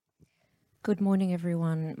Good morning,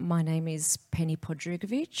 everyone. My name is Penny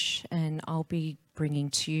Podrugovic, and I'll be bringing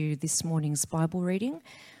to you this morning's Bible reading,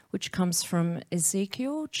 which comes from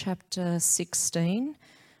Ezekiel chapter 16,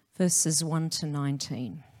 verses 1 to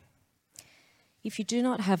 19. If you do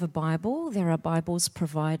not have a Bible, there are Bibles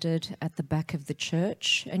provided at the back of the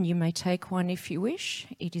church, and you may take one if you wish.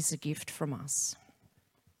 It is a gift from us.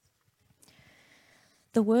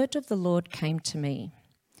 The word of the Lord came to me.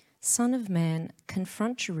 Son of man,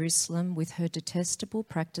 confront Jerusalem with her detestable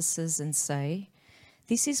practices and say,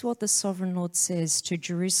 this is what the Sovereign Lord says to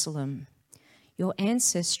Jerusalem. Your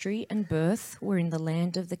ancestry and birth were in the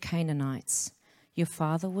land of the Canaanites. Your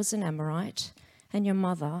father was an Amorite and your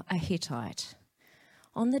mother a Hittite.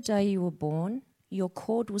 On the day you were born, your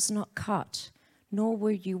cord was not cut, nor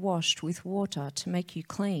were you washed with water to make you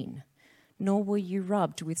clean, nor were you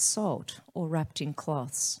rubbed with salt or wrapped in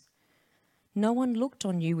cloths. No one looked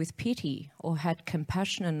on you with pity or had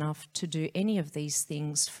compassion enough to do any of these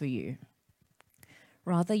things for you.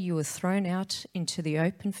 Rather, you were thrown out into the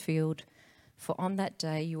open field, for on that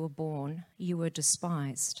day you were born, you were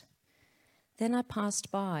despised. Then I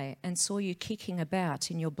passed by and saw you kicking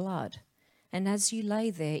about in your blood, and as you lay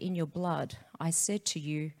there in your blood, I said to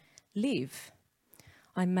you, live.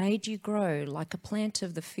 I made you grow like a plant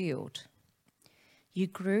of the field. You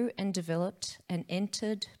grew and developed and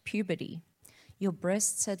entered puberty. Your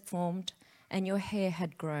breasts had formed and your hair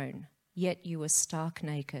had grown, yet you were stark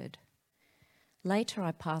naked. Later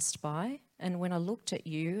I passed by, and when I looked at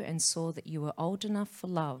you and saw that you were old enough for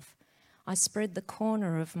love, I spread the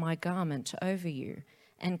corner of my garment over you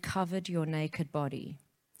and covered your naked body.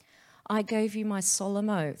 I gave you my solemn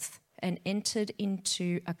oath and entered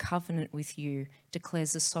into a covenant with you,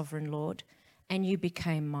 declares the Sovereign Lord, and you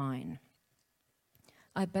became mine.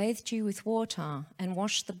 I bathed you with water and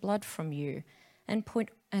washed the blood from you, and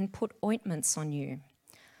put ointments on you.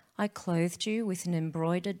 I clothed you with an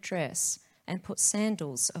embroidered dress and put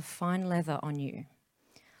sandals of fine leather on you.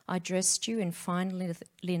 I dressed you in fine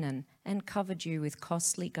linen and covered you with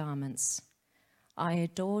costly garments. I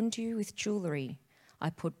adorned you with jewelry. I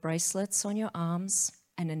put bracelets on your arms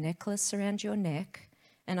and a necklace around your neck,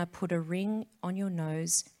 and I put a ring on your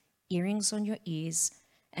nose, earrings on your ears,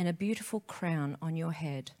 and a beautiful crown on your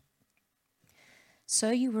head. So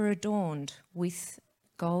you were adorned with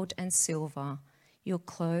gold and silver. Your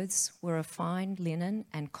clothes were of fine linen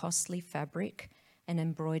and costly fabric and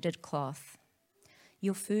embroidered cloth.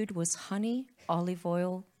 Your food was honey, olive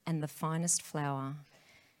oil, and the finest flour.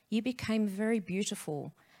 You became very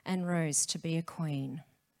beautiful and rose to be a queen.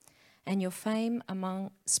 And your fame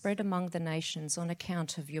spread among the nations on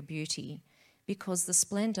account of your beauty, because the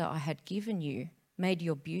splendor I had given you made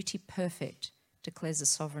your beauty perfect, declares the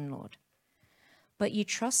Sovereign Lord. But you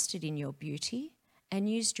trusted in your beauty and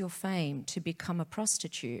used your fame to become a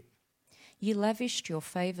prostitute. You lavished your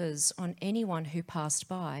favors on anyone who passed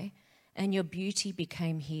by, and your beauty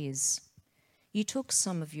became his. You took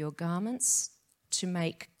some of your garments to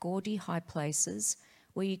make gaudy high places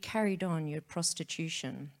where you carried on your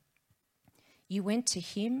prostitution. You went to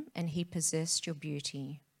him and he possessed your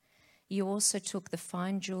beauty. You also took the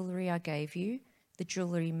fine jewelry I gave you, the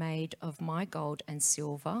jewelry made of my gold and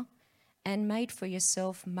silver, and made for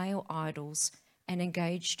yourself male idols and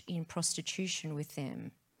engaged in prostitution with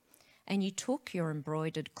them. And you took your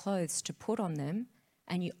embroidered clothes to put on them,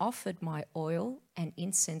 and you offered my oil and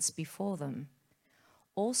incense before them.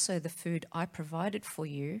 Also the food I provided for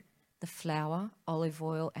you, the flour, olive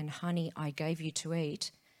oil, and honey I gave you to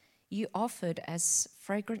eat, you offered as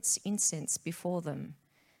fragrance incense before them.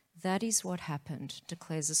 That is what happened,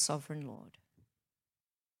 declares the Sovereign Lord.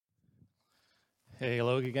 Hey,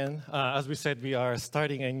 hello again. As we said, we are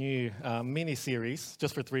starting a new mini-series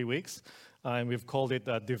just for 3 weeks, and we've called it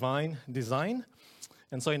Divine Design.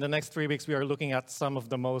 And so in the next 3 weeks, we are looking at some of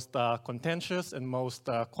the most contentious and most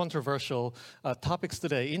controversial topics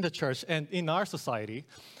today in the church and in our society.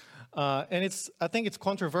 And I think it's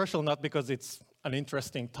controversial not because it's an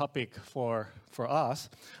interesting topic for us,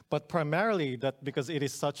 but primarily that because it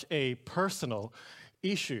is such a personal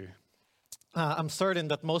issue. I'm certain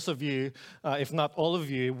that most of you, if not all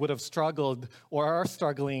of you, would have struggled or are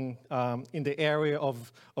struggling in the area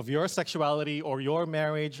of your sexuality or your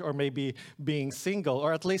marriage or maybe being single,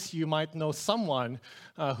 or at least you might know someone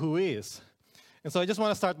who is. And so I just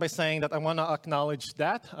want to start by saying that I want to acknowledge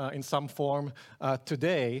that in some form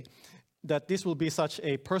today, that this will be such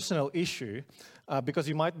a personal issue because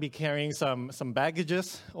you might be carrying some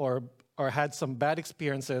baggages or had some bad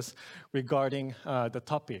experiences regarding the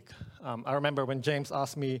topic. I remember when James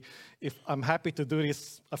asked me if I'm happy to do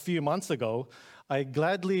this a few months ago, I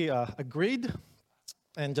gladly agreed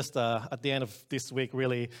And just at the end of this week,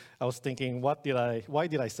 really, I was thinking, why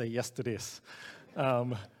did I say yes to this?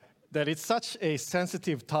 That it's such a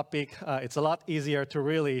sensitive topic. It's a lot easier to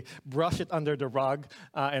really brush it under the rug,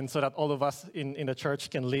 and so that all of us in the church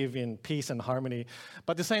can live in peace and harmony.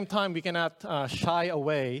 But at the same time, we cannot shy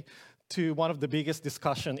away to one of the biggest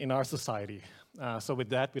discussion in our society. So with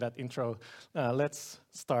that intro, let's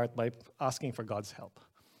start by asking for God's help.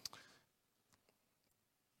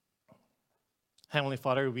 Heavenly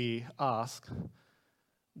Father, we ask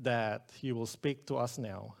that you will speak to us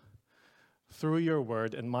now through your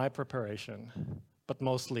word and my preparation, but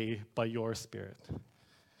mostly by your Spirit.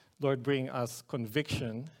 Lord, bring us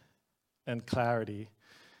conviction and clarity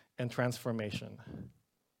and transformation.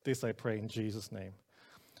 This I pray in Jesus' name.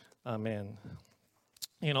 Amen.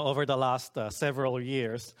 You know, over the last several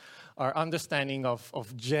years, our understanding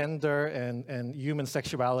of gender and human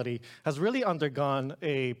sexuality has really undergone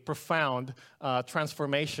a profound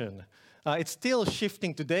transformation. It's still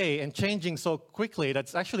shifting today and changing so quickly that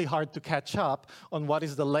it's actually hard to catch up on what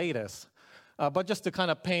is the latest. But just to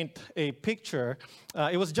kind of paint a picture,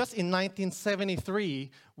 it was just in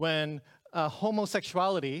 1973 when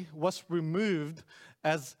homosexuality was removed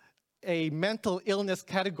as a mental illness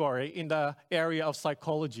category in the area of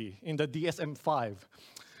psychology, in the DSM-5.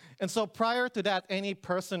 And so prior to that, any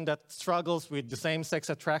person that struggles with the same-sex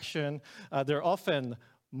attraction, they're often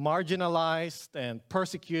marginalized and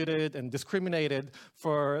persecuted and discriminated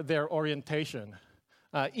for their orientation.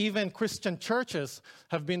 Even Christian churches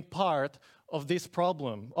have been part of this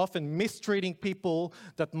problem, often mistreating people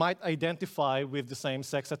that might identify with the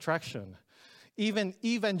same-sex attraction. Even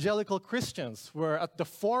evangelical Christians were at the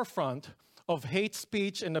forefront of hate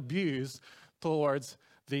speech and abuse towards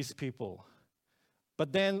these people.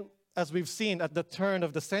 But then, as we've seen at the turn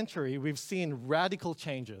of the century, we've seen radical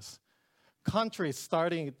changes. Countries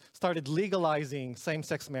started legalizing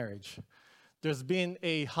same-sex marriage. There's been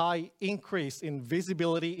a high increase in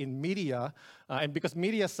visibility in media, and because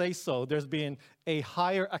media say so, there's been a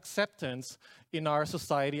higher acceptance in our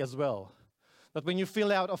society as well. That when you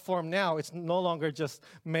fill out a form now, it's no longer just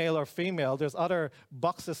male or female. There's other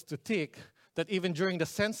boxes to tick, that even during the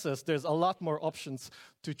census, there's a lot more options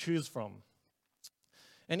to choose from.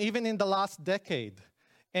 And even in the last decade,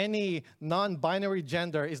 any non-binary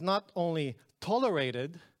gender is not only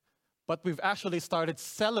tolerated, but we've actually started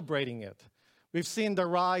celebrating it. We've seen the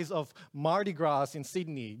rise of Mardi Gras in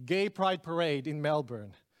Sydney, Gay Pride Parade in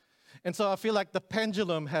Melbourne. And so I feel like the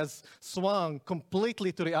pendulum has swung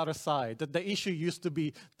completely to the other side, that the issue used to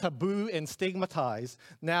be taboo and stigmatized.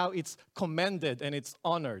 Now it's commended and it's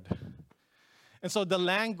honored. And so the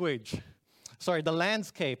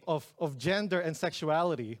landscape of gender and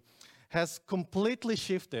sexuality has completely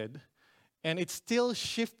shifted, and it's still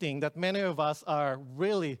shifting, that many of us are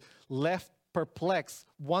really left perplexed,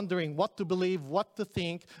 wondering what to believe, what to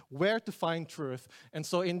think, where to find truth. And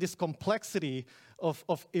so in this complexity of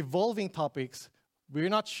evolving topics, we're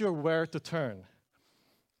not sure where to turn.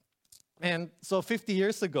 And so 50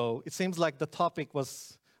 years ago, it seems like the topic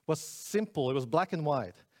was simple, it was black and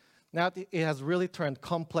white. Now it has really turned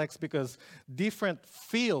complex because different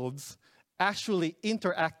fields actually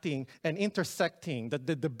interacting and intersecting, that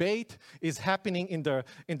the debate is happening in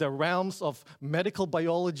the realms of medical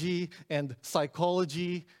biology and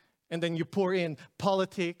psychology, and then you pour in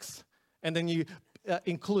politics, and then you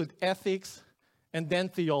include ethics, and then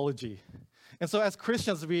theology. And so as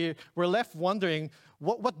Christians, we're left wondering,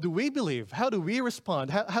 what do we believe? How do we respond?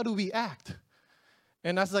 How do we act?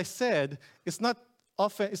 And as I said, it's not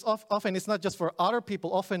just for other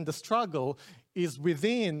people. Often the struggle is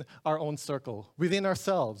within our own circle, within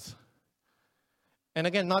ourselves. And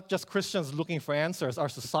again, not just Christians looking for answers. Our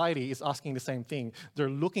society is asking the same thing. They're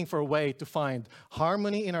looking for a way to find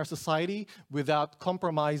harmony in our society without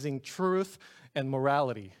compromising truth and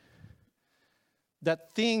morality.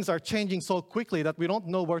 That things are changing so quickly that we don't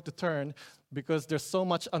know where to turn because there's so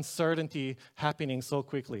much uncertainty happening so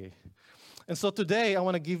quickly. And so today, I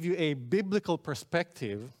want to give you a biblical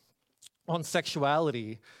perspective on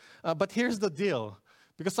sexuality. But here's the deal.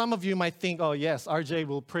 Because some of you might think, oh yes, RJ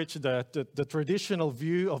will preach the traditional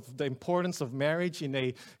view of the importance of marriage in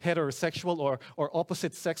a heterosexual or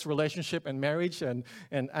opposite sex relationship and marriage, and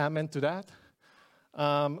amen to that.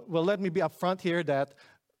 Well, let me be upfront here that,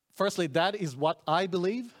 firstly, that is what I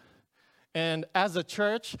believe. And as a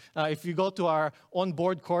church, if you go to our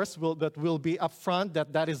on-board course, that will be upfront,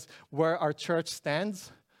 that is where our church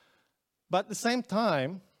stands. But at the same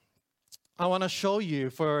time, I want to show you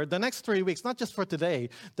for the next 3 weeks, not just for today,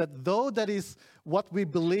 that though that is what we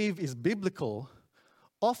believe is biblical,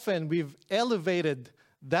 often we've elevated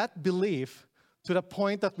that belief to the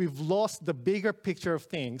point that we've lost the bigger picture of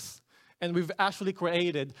things, and we've actually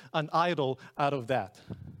created an idol out of that.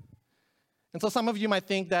 And so some of you might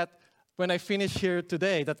think that when I finish here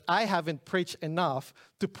today, that I haven't preached enough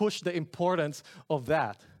to push the importance of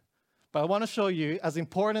that. But I want to show you, as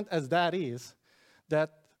important as that is,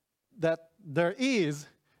 that there is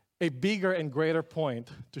a bigger and greater point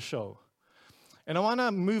to show. And I want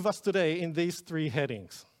to move us today in these three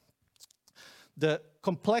headings. The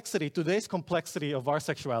complexity, today's complexity of our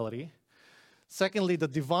sexuality. Secondly, the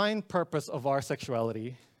divine purpose of our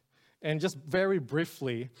sexuality. And just very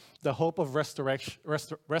briefly, the hope of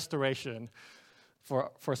restoration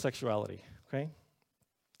for sexuality. Okay?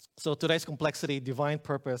 So today's complexity, divine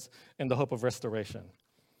purpose, and the hope of restoration.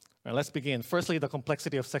 All right, let's begin. Firstly, the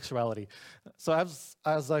complexity of sexuality. So as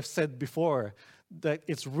I've said before, that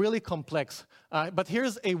it's really complex. But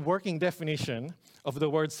here's a working definition of the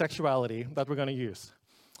word sexuality that we're going to use.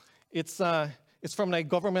 It's from a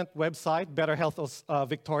government website, Better Health of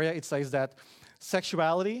Victoria. It says that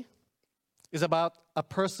sexuality is about a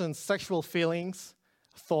person's sexual feelings,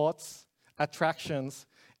 thoughts, attractions,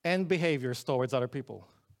 and behaviors towards other people.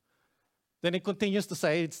 Then it continues to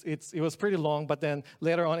say, it was pretty long, but then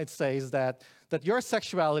later on it says that your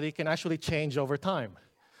sexuality can actually change over time,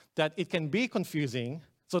 that it can be confusing,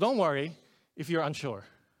 so don't worry if you're unsure.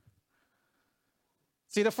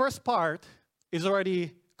 See, the first part is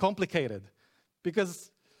already complicated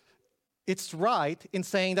because it's right in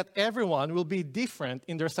saying that everyone will be different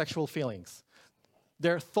in their sexual feelings,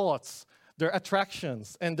 their thoughts, their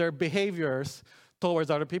attractions, and their behaviors towards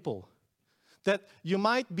other people. That you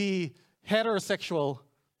might be heterosexual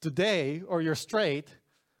today or you're straight,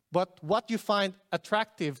 but what you find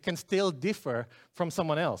attractive can still differ from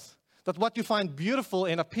someone else. That what you find beautiful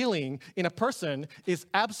and appealing in a person is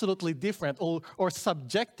absolutely different or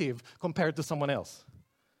subjective compared to someone else.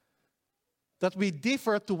 That we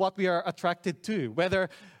differ to what we are attracted to, whether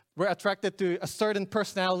we're attracted to a certain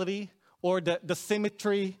personality or the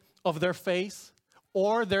symmetry of their face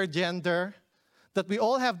or their gender, that we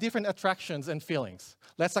all have different attractions and feelings.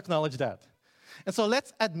 Let's acknowledge that. And so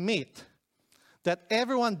let's admit that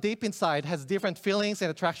everyone deep inside has different feelings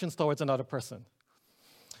and attractions towards another person.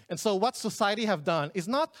 And so what society have done is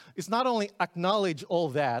not only acknowledge all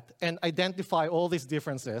that and identify all these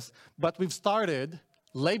differences, but we've started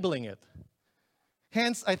labeling it.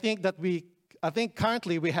 Hence, I think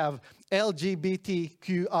currently we have LGBTQIA+.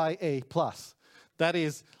 That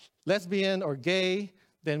is lesbian or gay,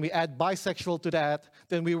 then we add bisexual to that,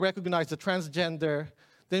 then we recognize the transgender,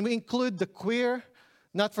 then we include the queer,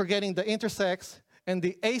 not forgetting the intersex, and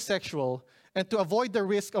the asexual, and to avoid the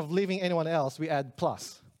risk of leaving anyone else, we add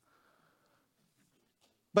plus.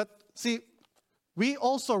 But see, we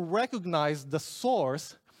also recognize the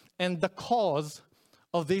source and the cause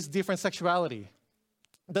of this different sexuality.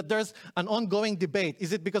 That there's an ongoing debate.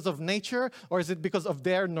 Is it because of nature or is it because of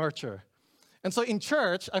their nurture? And so in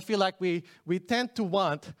church, I feel like we tend to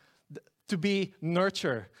want to be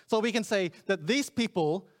nurture. So we can say that these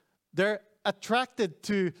people, they're attracted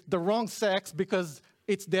to the wrong sex because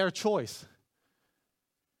it's their choice.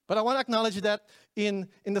 But I want to acknowledge that in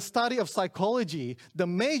the study of psychology, the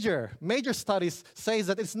major studies say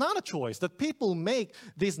that it's not a choice, that people make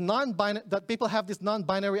this that people have this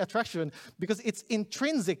non-binary attraction because it's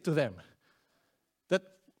intrinsic to them. That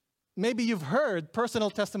maybe you've heard personal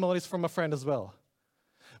testimonies from a friend as well.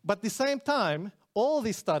 But at the same time, all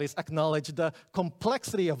these studies acknowledge the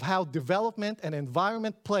complexity of how development and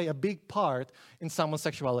environment play a big part in someone's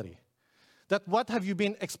sexuality. That what have you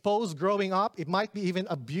been exposed growing up, it might be even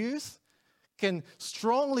abuse, can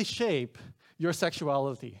strongly shape your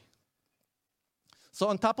sexuality. So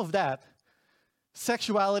on top of that,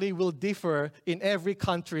 sexuality will differ in every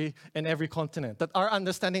country and every continent. That our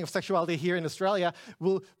understanding of sexuality here in Australia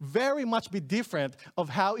will very much be different of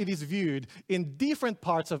how it is viewed in different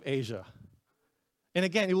parts of Asia. And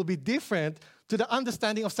again, it will be different to the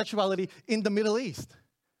understanding of sexuality in the Middle East.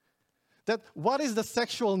 That what is the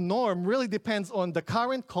sexual norm really depends on the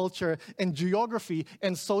current culture and geography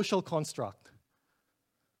and social construct.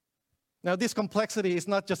 Now, this complexity is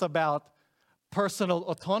not just about personal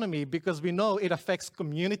autonomy, because we know it affects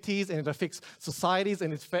communities and it affects societies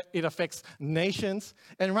and it affects nations.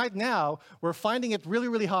 And right now, we're finding it really,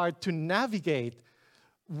 really hard to navigate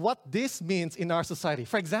what this means in our society.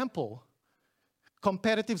 For example,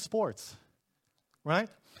 competitive sports, right?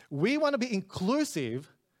 We want to be inclusive,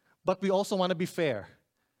 but we also want to be fair.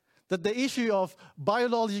 That the issue of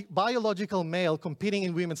biological male competing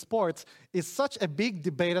in women's sports is such a big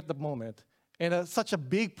debate at the moment and such a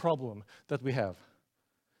big problem that we have.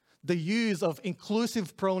 The use of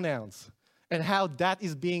inclusive pronouns and how that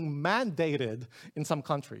is being mandated in some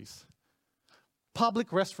countries. Public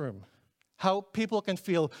restroom, how people can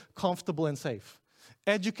feel comfortable and safe.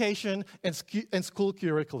 Education and school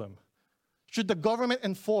curriculum. Should the government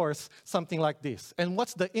enforce something like this? And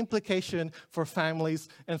what's the implication for families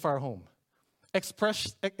and for our home?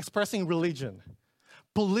 Expressing religion,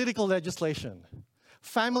 political legislation,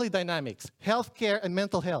 family dynamics, healthcare and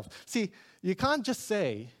mental health. See, you can't just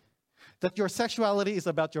say that your sexuality is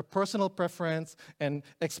about your personal preference and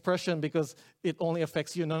expression because it only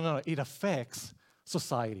affects you. No, it affects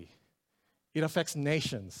society. It affects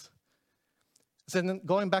nations. So then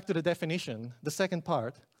going back to the definition, the second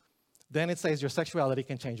part, then it says your sexuality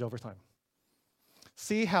can change over time.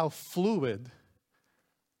 See how fluid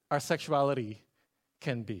our sexuality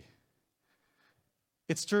can be.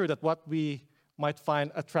 It's true that what we might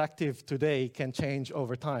find attractive today can change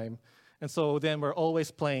over time. And so then we're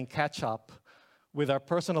always playing catch up with our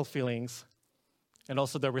personal feelings and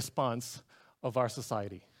also the response of our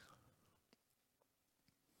society.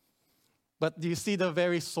 But do you see the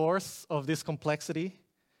very source of this complexity?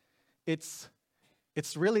 It's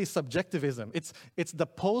really subjectivism. It's the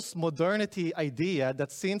post-modernity idea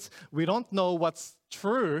that since we don't know what's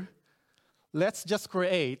true, let's just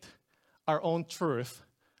create our own truth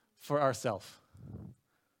for ourselves.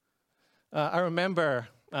 I remember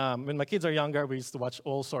when my kids are younger, we used to watch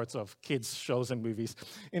all sorts of kids' shows and movies.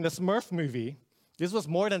 In the Smurf movie, this was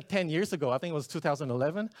more than 10 years ago, I think it was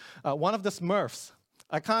 2011, one of the Smurfs,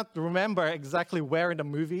 I can't remember exactly where in the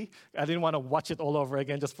movie. I didn't want to watch it all over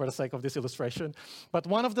again just for the sake of this illustration. But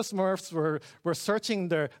one of the Smurfs were searching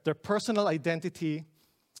their personal identity,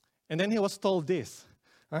 and then he was told this,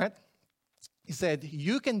 all right? He said,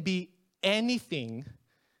 you can be anything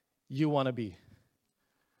you want to be.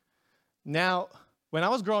 Now, when I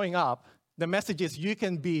was growing up, the message is you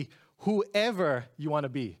can be whoever you want to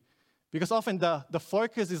be. Because often the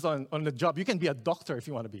focus is on the job. You can be a doctor if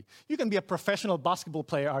you want to be. You can be a professional basketball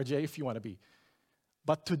player, RJ, if you want to be.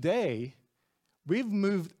 But today, we've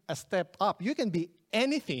moved a step up. You can be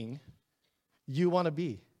anything you want to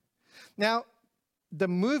be. Now, the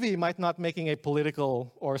movie might not making a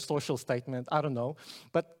political or social statement, I don't know.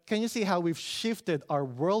 But can you see how we've shifted our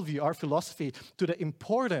worldview, our philosophy, to the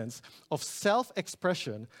importance of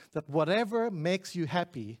self-expression, that whatever makes you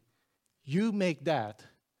happy, you make that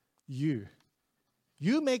you.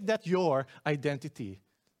 You make that your identity,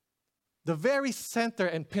 the very center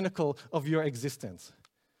and pinnacle of your existence.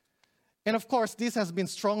 And of course, this has been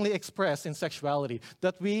strongly expressed in sexuality,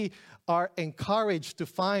 that we are encouraged to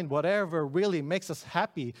find whatever really makes us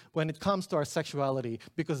happy when it comes to our sexuality,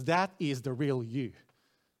 because that is the real you.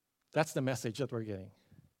 That's the message that we're getting.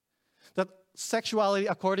 That sexuality,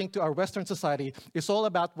 according to our Western society, is all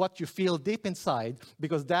about what you feel deep inside,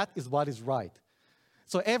 because that is what is right.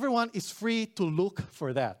 So everyone is free to look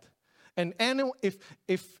for that. And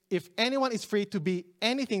if anyone is free to be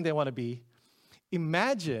anything they want to be,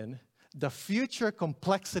 imagine the future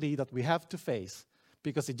complexity that we have to face,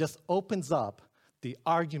 because it just opens up the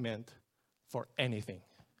argument for anything.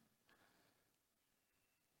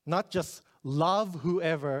 Not just love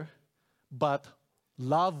whoever, but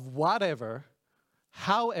love whatever,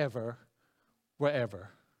 however, wherever.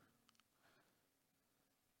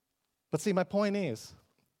 But see, my point is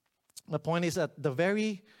that the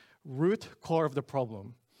very root core of the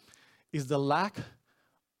problem is the lack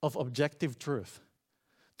of objective truth.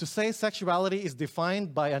 To say sexuality is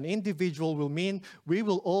defined by an individual will mean we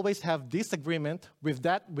will always have disagreement with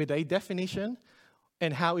a definition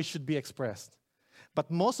and how it should be expressed. But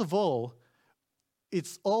most of all,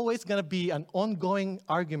 it's always going to be an ongoing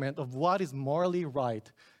argument of what is morally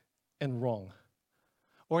right and wrong.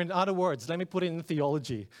 Or in other words, let me put it in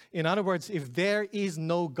theology. In other words, if there is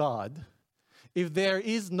no God, if there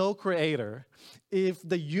is no creator, if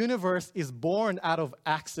the universe is born out of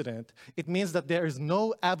accident, it means that there is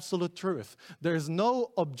no absolute truth. There is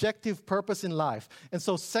no objective purpose in life. And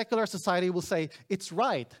so secular society will say it's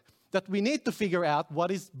right that we need to figure out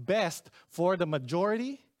what is best for the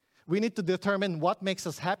majority. We need to determine what makes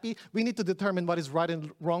us happy. We need to determine what is right and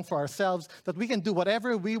wrong for ourselves, that we can do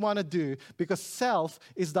whatever we want to do because self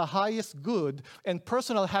is the highest good and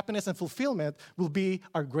personal happiness and fulfillment will be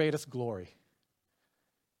our greatest glory.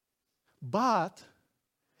 But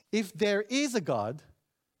if there is a God,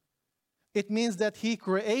 it means that He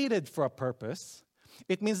created for a purpose.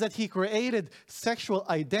 It means that He created sexual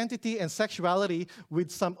identity and sexuality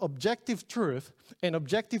with some objective truth and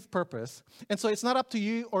objective purpose. And so it's not up to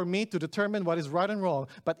you or me to determine what is right and wrong,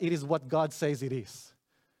 but it is what God says it is.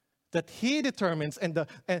 That He determines and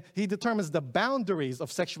He determines the boundaries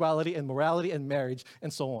of sexuality and morality and marriage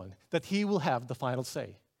and so on. That He will have the final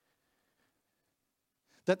say.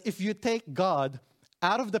 that if you take God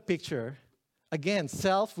out of the picture, again,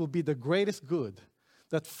 self will be the greatest good.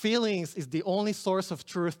 That feelings is the only source of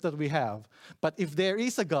truth that we have. But if there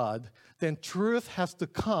is a God, then truth has to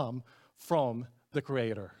come from the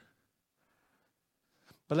Creator.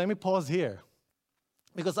 But let me pause here,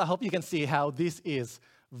 because I hope you can see how this is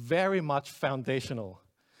very much foundational.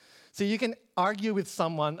 See, you can argue with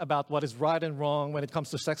someone about what is right and wrong when it comes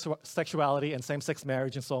to sexuality and same-sex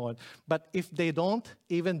marriage and so on. But if they don't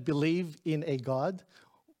even believe in a God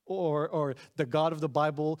or the God of the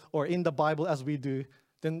Bible or in the Bible as we do,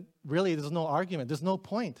 then really there's no argument. There's no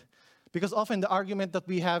point. Because often the argument that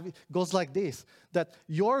we have goes like this, that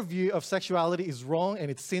your view of sexuality is wrong and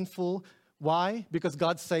it's sinful. Why? Because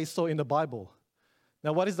God says so in the Bible.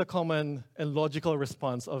 Now, what is the common and logical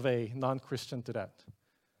response of a non-Christian to that?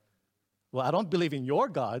 Well, I don't believe in your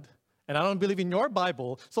God, and I don't believe in your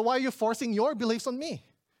Bible, so why are you forcing your beliefs on me?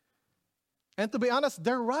 And to be honest,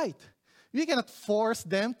 they're right. You cannot force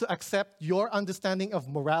them to accept your understanding of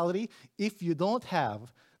morality if you don't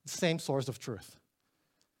have the same source of truth.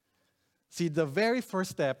 See, the very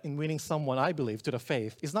first step in winning someone, I believe, to the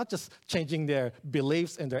faith is not just changing their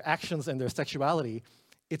beliefs and their actions and their sexuality.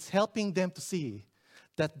 It's helping them to see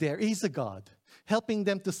that there is a God, helping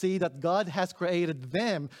them to see that God has created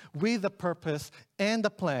them with a purpose and a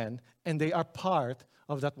plan, and they are part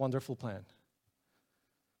of that wonderful plan.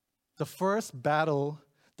 The first battle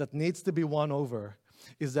that needs to be won over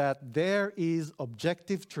is that there is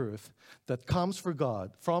objective truth that comes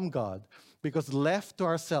from God, because left to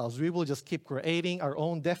ourselves, we will just keep creating our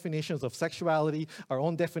own definitions of sexuality, our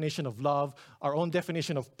own definition of love, our own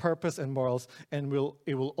definition of purpose and morals, and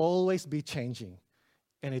it will always be changing,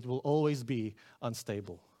 and it will always be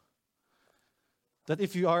unstable. That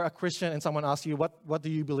if you are a Christian and someone asks you, what do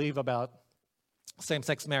you believe about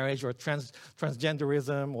same-sex marriage or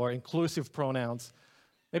transgenderism or inclusive pronouns,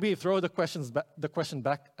 maybe you throw the question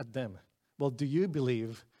back at them. Well, do you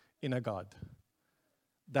believe in a God?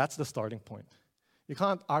 That's the starting point. You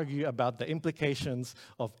can't argue about the implications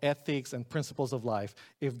of ethics and principles of life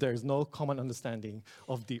if there is no common understanding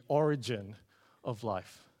of the origin of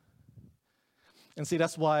life. And see,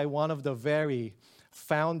 that's why one of the very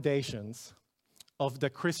foundations of the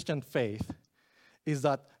Christian faith is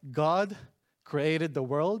that God created the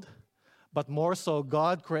world, but more so,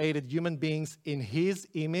 God created human beings in His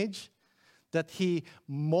image, that He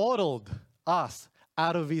modeled us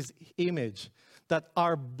out of His image, that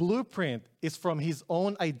our blueprint is from His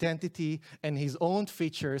own identity and His own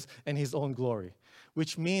features and His own glory,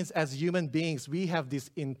 which means as human beings, we have this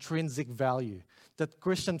intrinsic value. That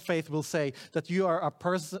Christian faith will say that you are a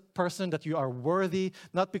person, that you are worthy,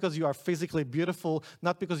 not because you are physically beautiful,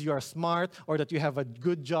 not because you are smart, or that you have a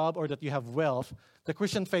good job, or that you have wealth. The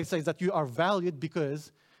Christian faith says that you are valued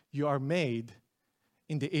because you are made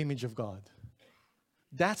in the image of God.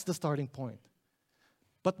 That's the starting point.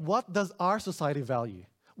 But what does our society value?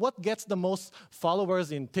 What gets the most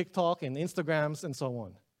followers in TikTok and Instagrams and so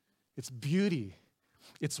on? It's beauty,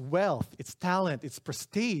 it's wealth, it's talent, it's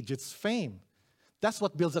prestige, it's fame. That's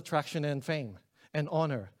what builds attraction and fame and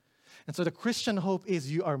honor. And so the Christian hope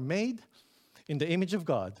is you are made in the image of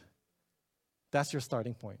God. That's your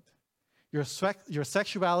starting point. Your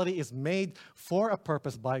sexuality is made for a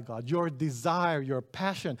purpose by God. Your desire, your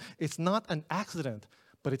passion, it's not an accident,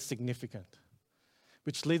 but it's significant.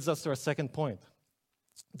 Which leads us to our second point,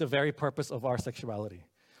 the very purpose of our sexuality.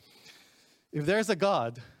 If there's a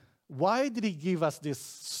God, why did He give us this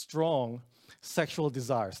strong sexual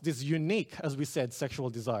desires, these unique, as we said, sexual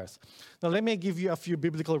desires? Now, let me give you a few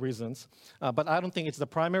biblical reasons, but I don't think it's the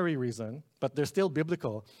primary reason, but they're still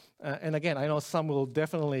biblical. And again, I know some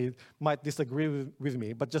might disagree with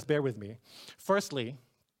me, but just bear with me. Firstly,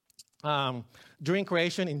 during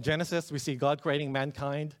creation in Genesis, we see God creating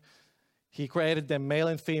mankind. He created them male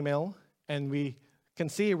and female, and we can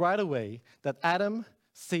see right away that Adam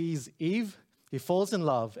sees Eve, he falls in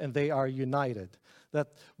love, and they are united. That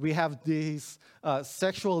we have these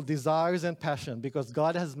sexual desires and passion because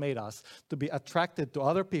God has made us to be attracted to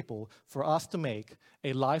other people for us to make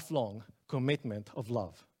a lifelong commitment of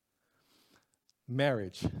love.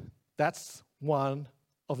 Marriage, that's one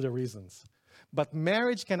of the reasons. But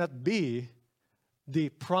marriage cannot be the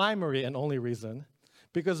primary and only reason,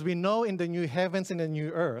 because we know in the new heavens and the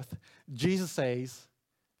new earth, Jesus says,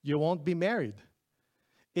 you won't be married.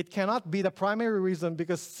 It cannot be the primary reason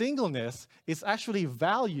because singleness is actually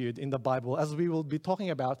valued in the Bible, as we will be talking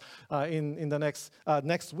about in the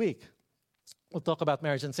next week. We'll talk about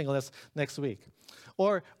marriage and singleness next week.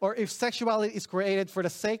 Or if sexuality is created for the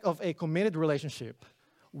sake of a committed relationship,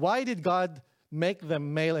 why did God make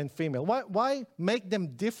them male and female? Why make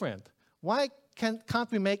them different? Why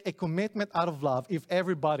can't we make a commitment out of love if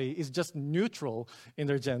everybody is just neutral in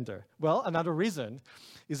their gender? Well, another reason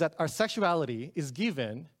is that our sexuality is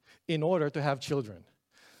given in order to have children.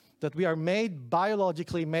 That we are made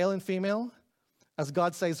biologically male and female, as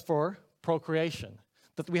God says, for procreation.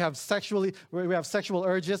 That we have sexual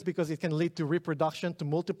urges because it can lead to reproduction, to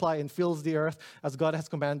multiply and fills the earth as God has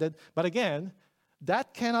commanded. But again,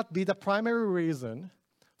 that cannot be the primary reason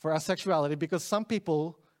for our sexuality, because some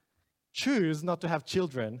people choose not to have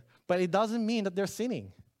children, but it doesn't mean that they're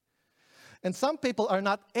sinning. And some people are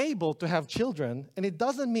not able to have children, and it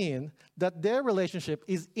doesn't mean that their relationship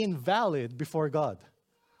is invalid before God.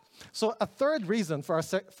 So a third reason for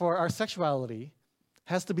our sexuality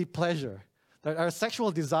has to be pleasure. That our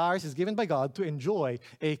sexual desires is given by God to enjoy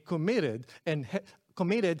a committed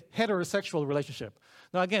heterosexual relationship.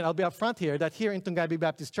 Now again, I'll be upfront here that here in Tungabi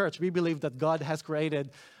Baptist Church, we believe that God has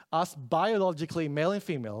created us biologically male and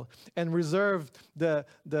female and reserved the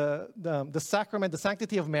sacrament, the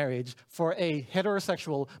sanctity of marriage for a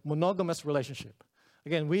heterosexual monogamous relationship.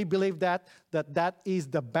 Again, we believe that is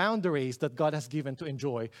the boundaries that God has given to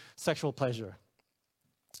enjoy sexual pleasure.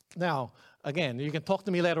 Now, again, you can talk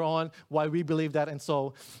to me later on why we believe that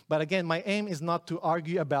but again, my aim is not to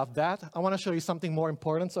argue about that. I want to show you something more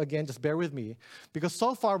important, so again, just bear with me. Because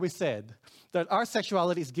so far we said that our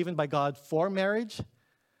sexuality is given by God for marriage,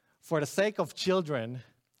 for the sake of children,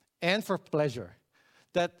 and for pleasure.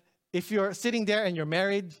 That if you're sitting there and you're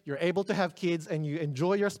married, you're able to have kids, and you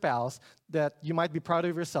enjoy your spouse, that you might be proud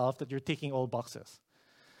of yourself that you're ticking all boxes.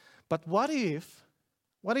 But what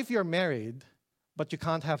if you're married, but you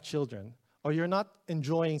can't have children, or you're not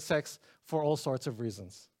enjoying sex for all sorts of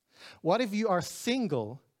reasons? What if you are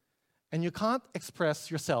single and you can't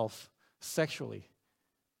express yourself sexually?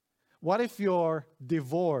 What if you're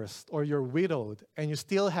divorced or you're widowed and you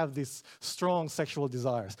still have these strong sexual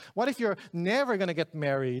desires? What if you're never going to get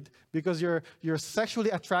married because you're sexually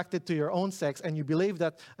attracted to your own sex and you believe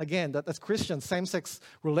that, again, that as Christians, same-sex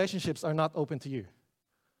relationships are not open to you?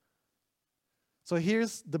 So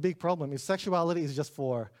here's the big problem. If sexuality is just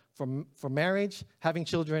for marriage, having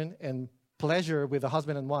children, and pleasure with a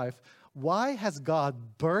husband and wife, why has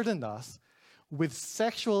God burdened us with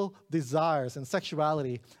sexual desires and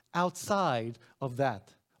sexuality outside of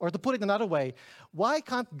that? Or to put it another way, why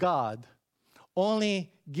can't God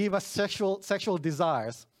only give us sexual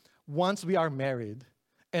desires once we are married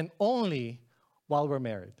and only while we're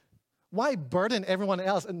married? Why burden everyone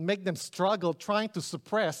else and make them struggle trying to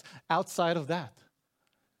suppress outside of that?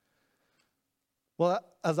 Well,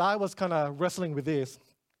 as I was kind of wrestling with this,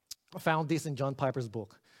 I found this in John Piper's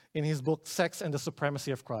book. In his book, Sex and the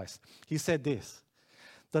Supremacy of Christ. He said this,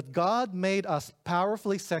 that God made us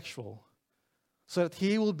powerfully sexual so that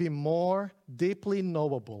He will be more deeply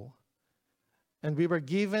knowable. And we were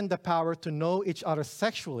given the power to know each other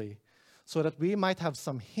sexually so that we might have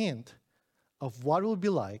some hint of what it will be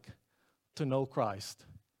like to know Christ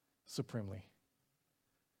supremely.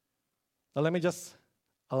 Now let me just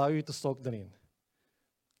allow you to soak that in.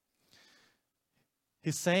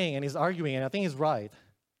 He's saying and he's arguing, and I think he's right,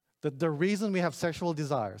 that the reason we have sexual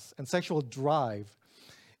desires and sexual drive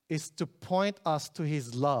is to point us to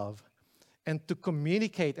His love and to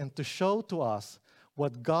communicate and to show to us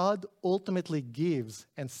what God ultimately gives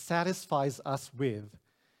and satisfies us with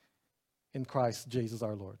in Christ Jesus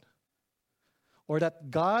our Lord. Or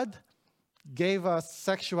that God gave us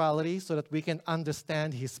sexuality so that we can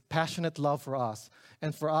understand His passionate love for us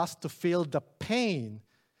and for us to feel the pain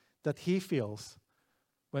that He feels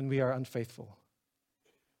when we are unfaithful.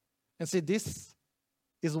 And see, this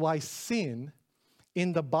is why sin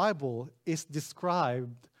in the Bible is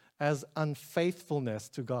described as unfaithfulness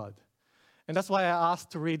to God. And that's why I asked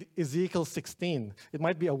to read Ezekiel 16. It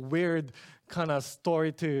might be a weird kind of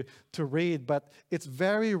story to read, but it's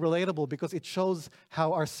very relatable because it shows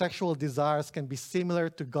how our sexual desires can be similar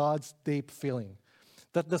to God's deep feeling.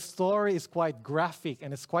 That the story is quite graphic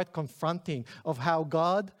and it's quite confronting of how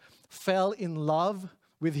God fell in love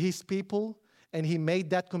with His people. And He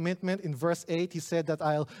made that commitment. In verse 8, He said that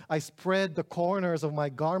I spread the corners of my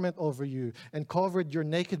garment over you and covered your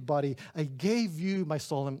naked body. I gave you my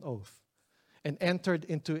solemn oath and entered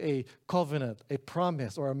into a covenant, a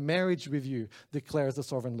promise, or a marriage with you, declares the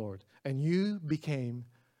sovereign Lord. And you became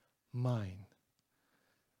mine.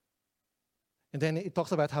 And then it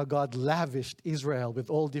talks about how God lavished Israel with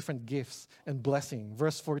all different gifts and blessing.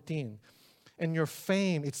 Verse 14. And your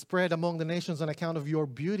fame, it spread among the nations on account of your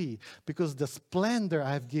beauty, because the splendor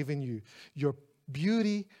I have given you, your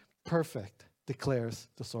beauty perfect, declares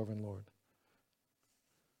the sovereign Lord.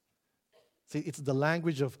 See, it's the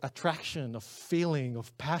language of attraction, of feeling,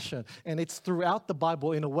 of passion. And it's throughout the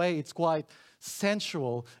Bible. In a way, it's quite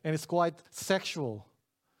sensual and it's quite sexual.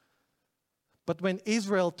 But when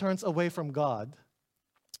Israel turns away from God,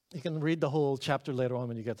 you can read the whole chapter later on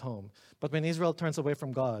when you get home. But when Israel turns away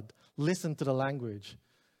from God, listen to the language.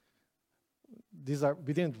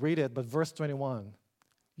 We didn't read it, but verse 21.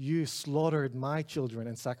 You slaughtered my children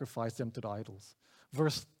and sacrificed them to the idols.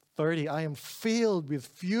 Verse 30, I am filled with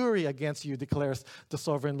fury against you, declares the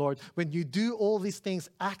sovereign Lord, when you do all these things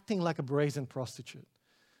acting like a brazen prostitute.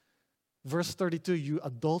 Verse 32, you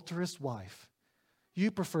adulterous wife,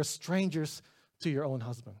 you prefer strangers to your own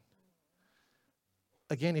husband.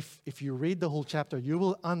 Again, if you read the whole chapter, you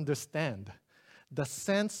will understand the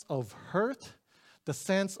sense of hurt, the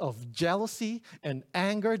sense of jealousy and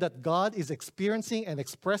anger that God is experiencing and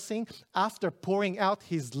expressing after pouring out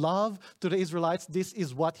his love to the Israelites. This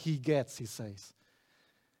is what he gets, he says.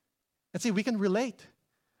 And see, we can relate.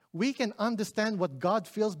 We can understand what God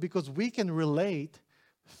feels because we can relate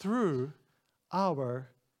through our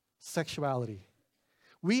sexuality.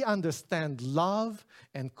 We understand love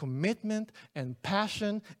and commitment and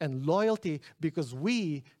passion and loyalty because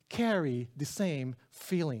we carry the same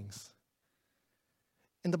feelings.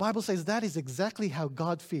 And the Bible says that is exactly how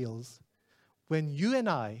God feels when you and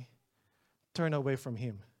I turn away from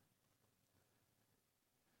him.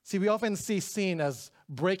 See, we often see sin as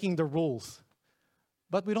breaking the rules,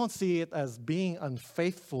 but we don't see it as being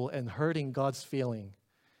unfaithful and hurting God's feeling.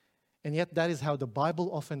 And yet that is how the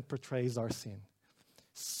Bible often portrays our sin.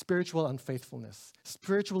 Spiritual unfaithfulness,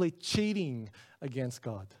 spiritually cheating against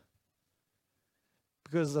God.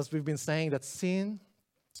 Because as we've been saying, that sin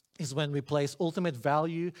is when we place ultimate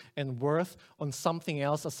value and worth on something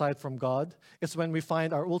else aside from God. It's when we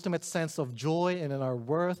find our ultimate sense of joy and in our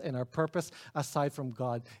worth and our purpose aside from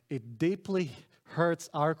God. It deeply hurts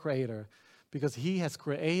our Creator because he has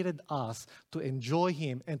created us to enjoy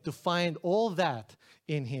him and to find all that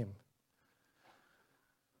in him.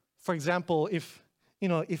 For example, if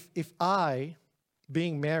I,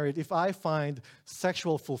 being married, if I find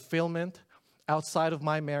sexual fulfillment outside of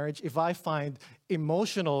my marriage, if I find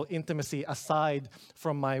emotional intimacy aside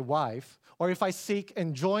from my wife, or if I seek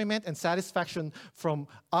enjoyment and satisfaction from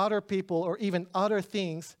other people or even other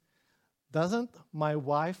things, doesn't my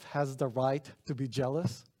wife has the right to be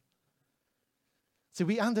jealous? See,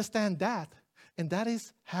 we understand that. And that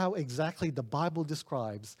is how exactly the Bible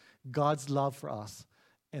describes God's love for us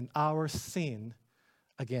and our sin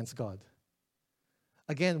against God.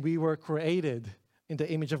 Again, we were created in the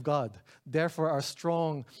image of God. Therefore, our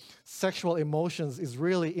strong sexual emotions is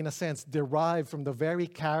really, in a sense, derived from the very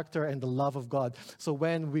character and the love of God. So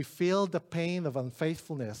when we feel the pain of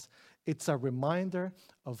unfaithfulness, it's a reminder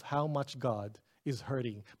of how much God is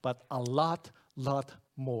hurting, but a lot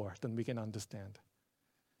more than we can understand.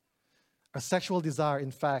 Our sexual desire,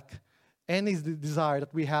 in fact, any desire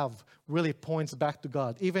that we have really points back to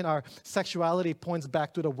God. Even our sexuality points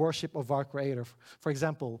back to the worship of our Creator. For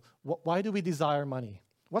example, why do we desire money?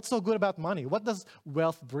 What's so good about money? What does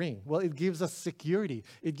wealth bring? Well, it gives us security.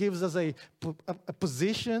 It gives us a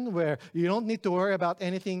position where you don't need to worry about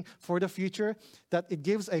anything for the future, that it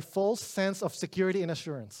gives a false sense of security and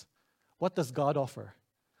assurance. What does God offer?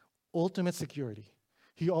 Ultimate security.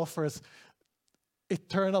 He offers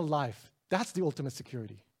eternal life. That's the ultimate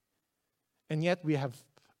security. And yet we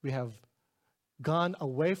have gone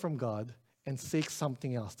away from God and seek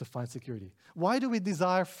something else to find security. Why do we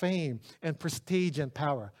desire fame and prestige and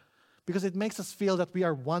power? Because it makes us feel that we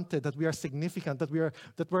are wanted, that we are significant, that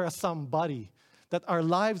we're a somebody, that our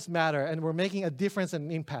lives matter and we're making a difference and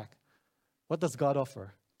an impact. What does God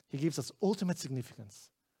offer? He gives us ultimate significance,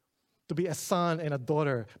 to be a son and a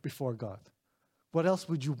daughter before God. What else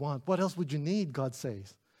would you want? What else would you need, God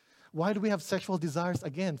says? Why do we have sexual desires?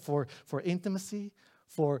 Again, for intimacy,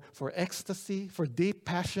 for ecstasy, for deep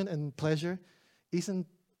passion and pleasure. Isn't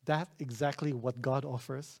that exactly what God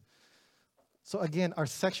offers? So again, our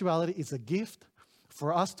sexuality is a gift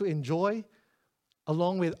for us to enjoy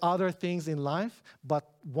along with other things in life. But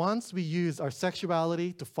once we use our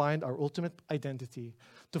sexuality to find our ultimate identity,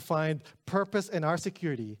 to find purpose and our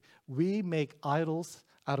security, we make idols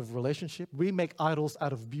out of relationship. We make idols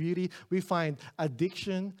out of beauty. We find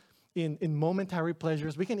addiction in momentary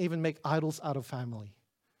pleasures. We can even make idols out of family.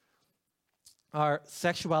 Our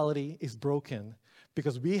sexuality is broken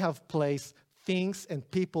because we have placed things and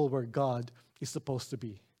people where God is supposed to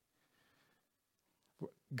be.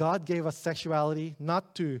 God gave us sexuality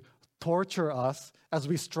not to torture us as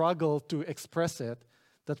we struggle to express it.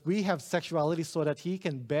 that we have sexuality so that he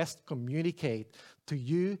can best communicate to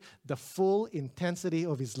you the full intensity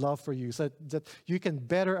of his love for you, so that you can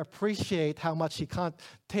better appreciate how much he can't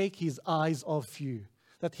take his eyes off you,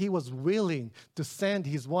 that he was willing to send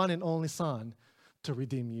his one and only Son to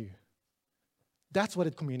redeem you. That's what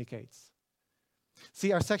it communicates.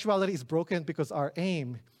 See, our sexuality is broken because our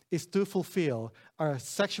aim is to fulfill our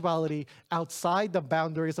sexuality outside the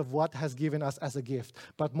boundaries of what has given us as a gift.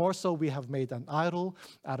 But more so, we have made an idol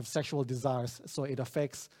out of sexual desires. So it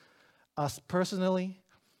affects us personally,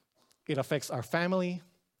 it affects our family,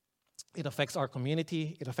 it affects our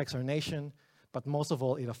community, it affects our nation, but most of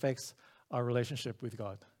all, it affects our relationship with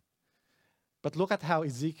God. But look at how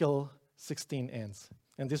Ezekiel 16 ends.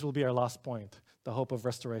 And this will be our last point, the hope of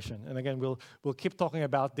restoration. And again, we'll keep talking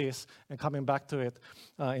about this and coming back to it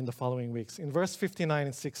in the following weeks. In verse 59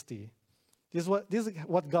 and 60, this is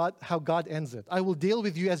how God ends it. I will deal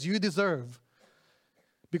with you as you deserve,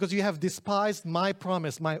 because you have despised my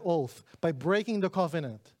promise, my oath, by breaking the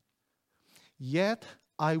covenant. Yet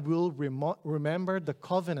I will remember the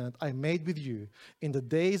covenant I made with you in the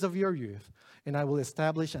days of your youth, and I will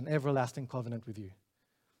establish an everlasting covenant with you.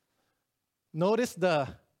 Notice the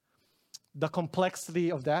complexity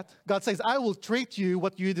of that. God says, I will treat you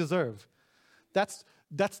what you deserve. That's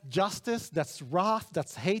justice, that's wrath,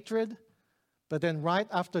 that's hatred. But then right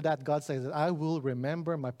after that, God says that I will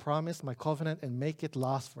remember my promise, my covenant, and make it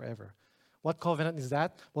last forever. What covenant is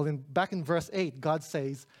that? Well, back in verse 8, God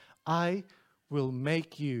says, I will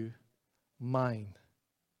make you mine.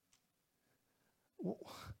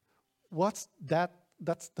 What's that?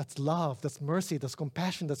 That's love, that's mercy, that's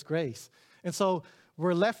compassion, that's grace. And so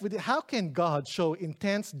we're left with, how can God show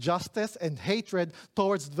intense justice and hatred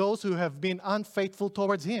towards those who have been unfaithful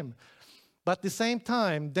towards him, but at the same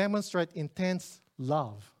time demonstrate intense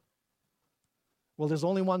love? Well, there's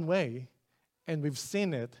only one way, and we've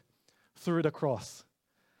seen it through the cross.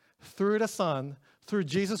 Through the Son, through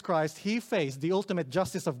Jesus Christ, he faced the ultimate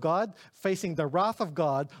justice of God, facing the wrath of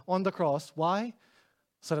God on the cross. Why?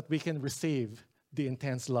 So that we can receive the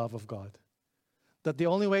intense love of God. That the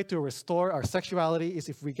only way to restore our sexuality is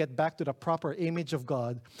if we get back to the proper image of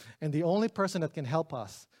God. And the only person that can help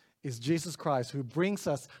us is Jesus Christ, who brings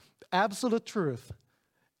us absolute truth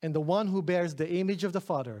and the one who bears the image of the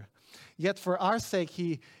Father. Yet for our sake,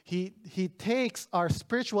 he takes our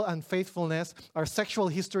spiritual unfaithfulness, our sexual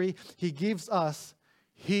history, he gives us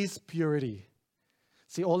his purity.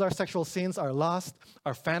 See, all our sexual sins, our lust,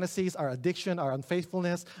 our fantasies, our addiction, our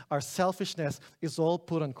unfaithfulness, our selfishness is all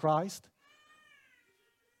put on Christ.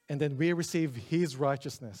 And then we receive his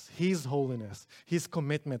righteousness, his holiness, his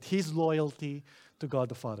commitment, his loyalty to God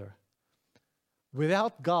the Father.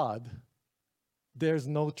 Without God, there's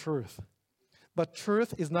no truth. But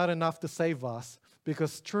truth is not enough to save us,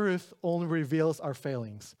 because truth only reveals our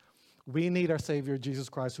failings. We need our Savior, Jesus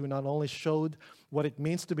Christ, who not only showed what it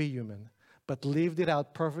means to be human, but lived it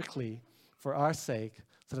out perfectly for our sake,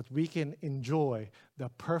 so that we can enjoy the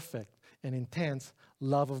perfect and intense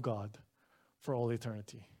love of God for all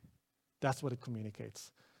eternity. That's what it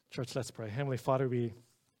communicates. Church, let's pray. Heavenly Father, we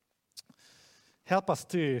help us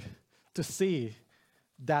to see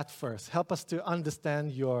that first. Help us to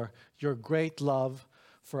understand your great love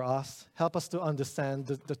for us. Help us to understand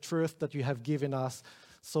the truth that you have given us,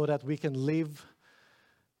 so that we can live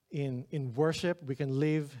in worship, we can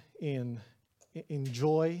live in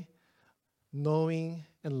joy, knowing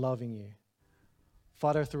and loving you.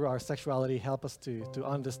 Father, through our sexuality, help us to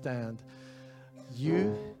understand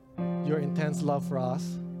your intense love for us,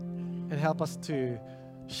 and help us to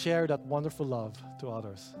share that wonderful love to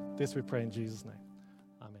others. This we pray in Jesus' name.